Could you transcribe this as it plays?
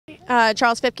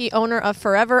Charles Fipke, owner of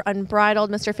Forever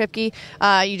Unbridled. Mr. Fipke,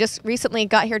 you just recently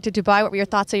got here to Dubai. What were your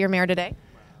thoughts of your mare today?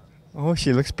 Oh,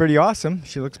 she looks pretty awesome.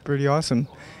 She looks pretty awesome.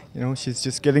 You know, she's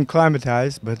just getting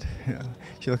acclimatized, but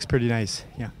she looks pretty nice.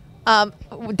 Yeah.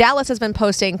 Dallas has been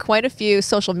posting quite a few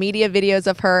social media videos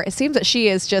of her. It seems that she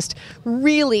is just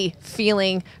really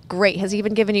feeling great. Has he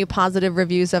even given you positive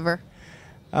reviews of her?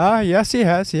 Yes, he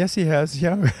has. Yes, he has.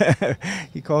 Yeah.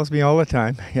 He calls me all the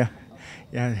time. Yeah.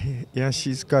 Yeah,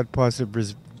 she's got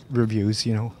positive reviews,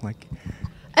 you know, like.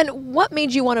 And what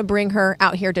made you want to bring her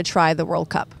out here to try the World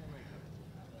Cup?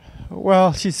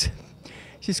 Well, she's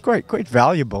quite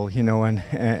valuable, you know,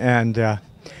 and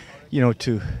you know,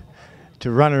 to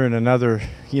run her in another,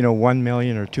 you know, $1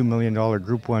 million or $2 million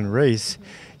Group 1 race,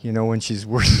 you know, when she's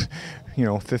worth, you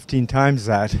know, 15 times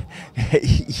that,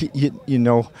 you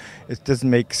know, it doesn't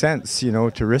make sense, you know,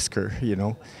 to risk her, you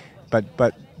know, but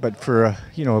for a,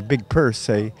 you know, a big purse,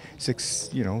 say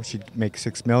you know, she'd make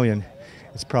 $6 million,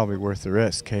 it's probably worth the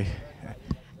risk, hey.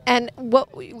 And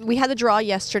we had the draw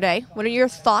yesterday. What are your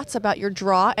thoughts about your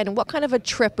draw, and what kind of a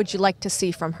trip would you like to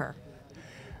see from her?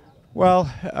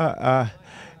 Well,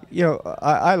 you know,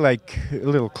 I like a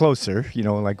little closer. You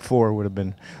know, like 4 would have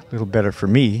been a little better for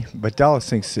me. But Dallas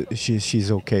thinks that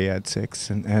she's okay at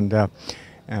 6,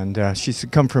 and she's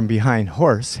come from behind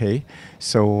horse, hey.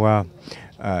 So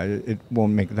it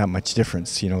won't make that much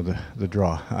difference. You know, the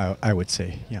draw. I would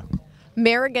say, yeah.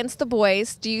 Mare against the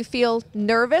boys. Do you feel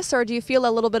nervous, or do you feel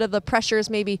a little bit of the pressures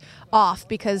maybe off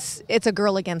because it's a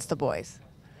girl against the boys?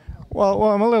 Well,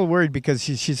 I'm a little worried because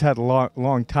she's had a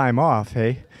long time off,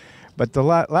 hey. But the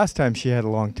last time she had a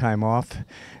long time off,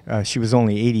 she was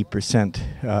only 80%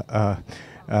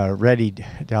 ready.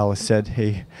 Dallas said,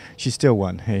 "Hey, she still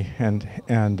won." Hey, and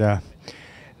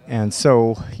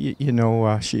so you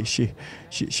know, she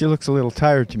looks a little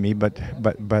tired to me, but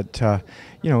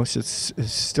you know, she's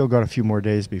still got a few more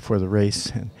days before the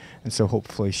race, and so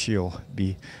hopefully she'll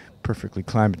be perfectly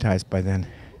acclimatized by then.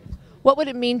 What would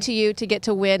it mean to you to get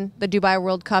to win the Dubai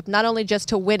World Cup? Not only just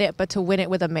to win it, but to win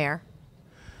it with a mare.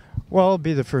 Well, it'll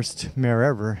be the first mare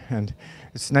ever, and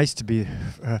it's nice to be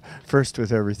first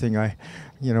with everything.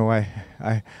 You know,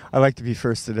 I like to be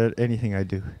first at anything I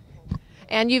do.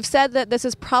 And you've said that this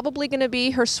is probably going to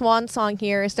be her swan song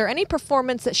here. Is there any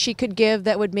performance that she could give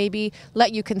that would maybe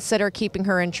let you consider keeping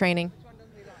her in training?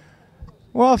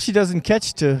 Well, if she doesn't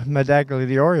catch to Medaglia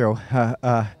de Oro,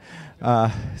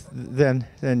 then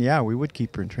yeah, we would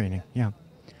keep her in training. Yeah.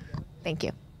 Thank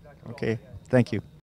you. Okay. Thank you.